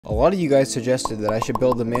A lot of you guys suggested that I should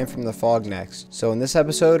build the man from the fog next, so in this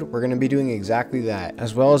episode, we're going to be doing exactly that,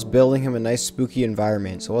 as well as building him a nice spooky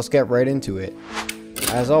environment, so let's get right into it.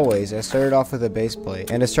 As always, I started off with a base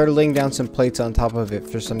plate, and I started laying down some plates on top of it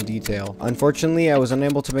for some detail. Unfortunately, I was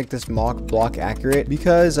unable to make this mock block accurate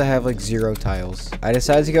because I have like 0 tiles. I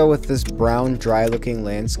decided to go with this brown, dry looking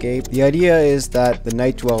landscape. The idea is that the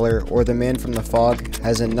night dweller, or the man from the fog,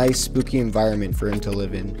 has a nice spooky environment for him to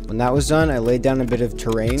live in. When that was done, I laid down a bit of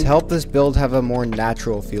terrain to help this build have a more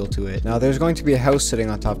natural feel to it. Now there's going to be a house sitting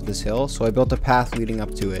on top of this hill, so I built a path leading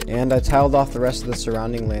up to it, and I tiled off the rest of the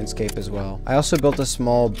surrounding landscape as well. I also built a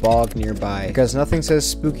small bog nearby because nothing says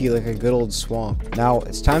spooky like a good old swamp. Now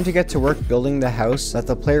it's time to get to work building the house that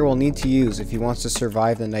the player will need to use if he wants to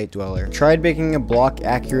survive the night dweller. I tried making a block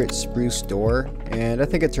accurate spruce door, and I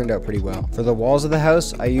think it turned out pretty well. For the walls of the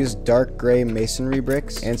house, I used dark gray masonry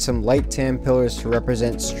bricks and some light tan pillars to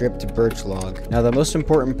represent stripped birch log. Now the most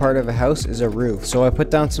important part of a house is a roof, so I put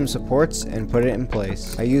down some supports and put it in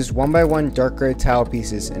place. I used 1x1 dark gray tile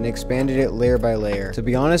pieces and expanded it layer by layer. To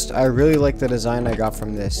be honest, I really like the design I got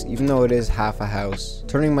from this, even though it is half a house.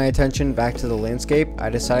 Turning my attention back to the landscape, I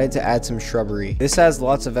decided to add some shrubbery. This adds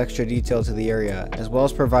lots of extra detail to the area, as well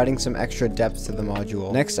as providing some extra depth to the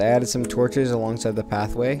module. Next, I added some torches alongside the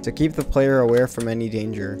pathway to keep the player aware from any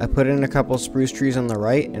danger. I put in a couple spruce trees on the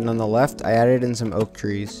right, and on the left, I added in some oak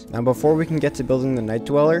trees. Now before we can get to building the night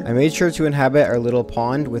dweller, I made sure to inhabit our little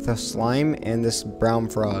pond with a slime and this brown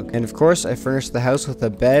frog. And of course, I furnished the house with a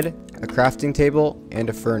bed, a crafting table, and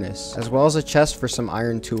a furnace, as well as a chest for some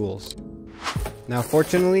iron tools. Now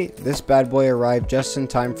fortunately, this bad boy arrived just in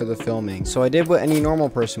time for the filming, so I did what any normal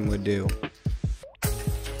person would do.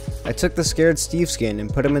 I took the scared Steve skin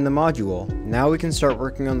and put him in the module. Now we can start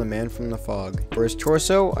working on the man from the fog. For his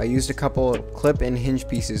torso, I used a couple of clip and hinge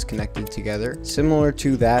pieces connected together, similar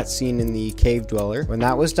to that seen in the cave dweller. When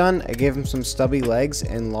that was done, I gave him some stubby legs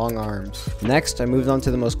and long arms. Next, I moved on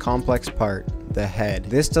to the most complex part, the head.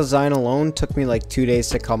 This design alone took me like 2 days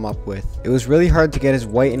to come up with. It was really hard to get his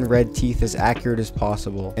white and red teeth as accurate as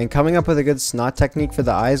possible, and coming up with a good snot technique for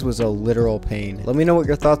the eyes was a literal pain. Let me know what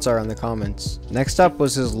your thoughts are in the comments. Next up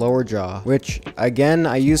was his lower jaw, which again,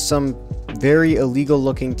 I used some very illegal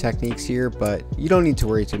looking techniques here, but you don't need to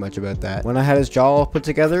worry too much about that. When I had his jaw all put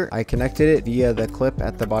together, I connected it via the clip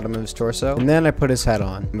at the bottom of his torso, and then I put his head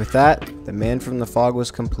on. And with that, the man from the fog was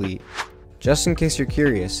complete. Just in case you're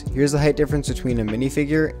curious, here's the height difference between a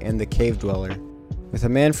minifigure and the cave dweller. With the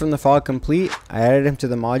man from the fog complete, I added him to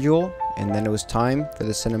the module, and then it was time for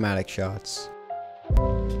the cinematic shots.